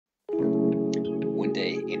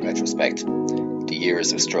in retrospect, the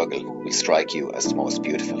years of struggle will strike you as the most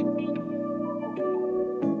beautiful.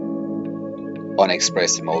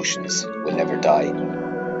 Unexpressed emotions will never die.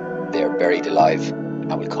 They are buried alive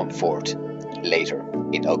and will come forth later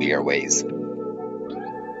in uglier ways.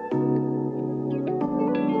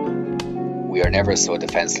 We are never so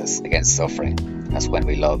defenseless against suffering as when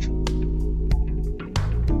we love.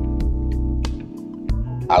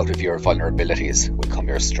 Out of your vulnerabilities will come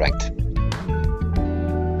your strength.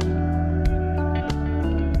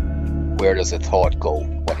 Where does a thought go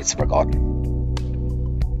when it's forgotten?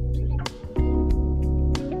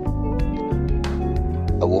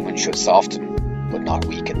 A woman should soften, but not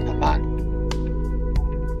weaken a man.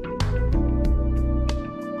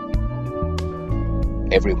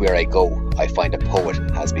 Everywhere I go, I find a poet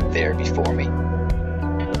has been there before me.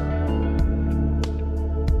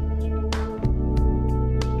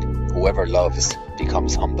 Whoever loves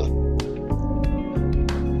becomes humble.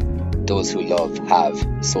 Those who love have,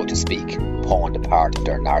 so to speak, pawned a part of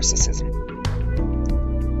their narcissism.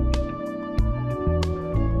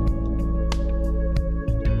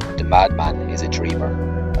 The madman is a dreamer,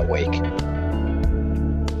 awake.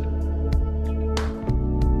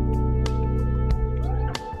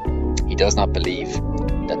 He does not believe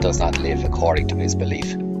that does not live according to his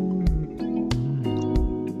belief.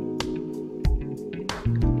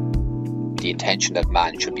 The intention that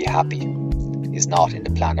man should be happy is not in the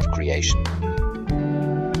plan of creation.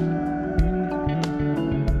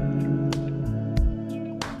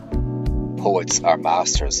 Poets are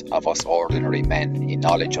masters of us ordinary men in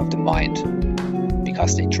knowledge of the mind,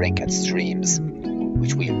 because they drink at streams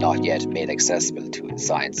which we have not yet made accessible to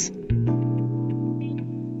science.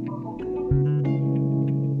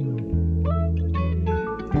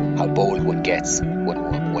 How bold one gets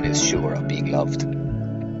when one is sure of being loved.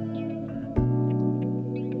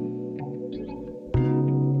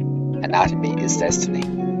 Anatomy is destiny.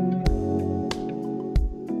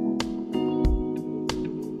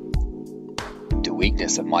 The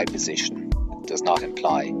weakness of my position does not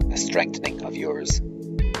imply a strengthening of yours.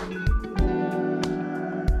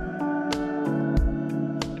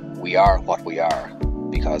 We are what we are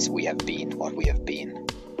because we have been what we have been.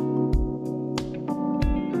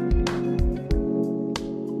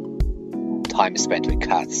 Time spent with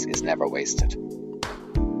cats is never wasted.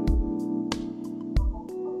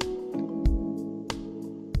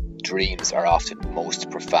 Dreams are often most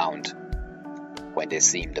profound when they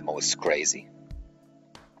seem the most crazy.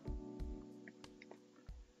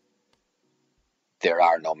 There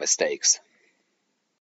are no mistakes.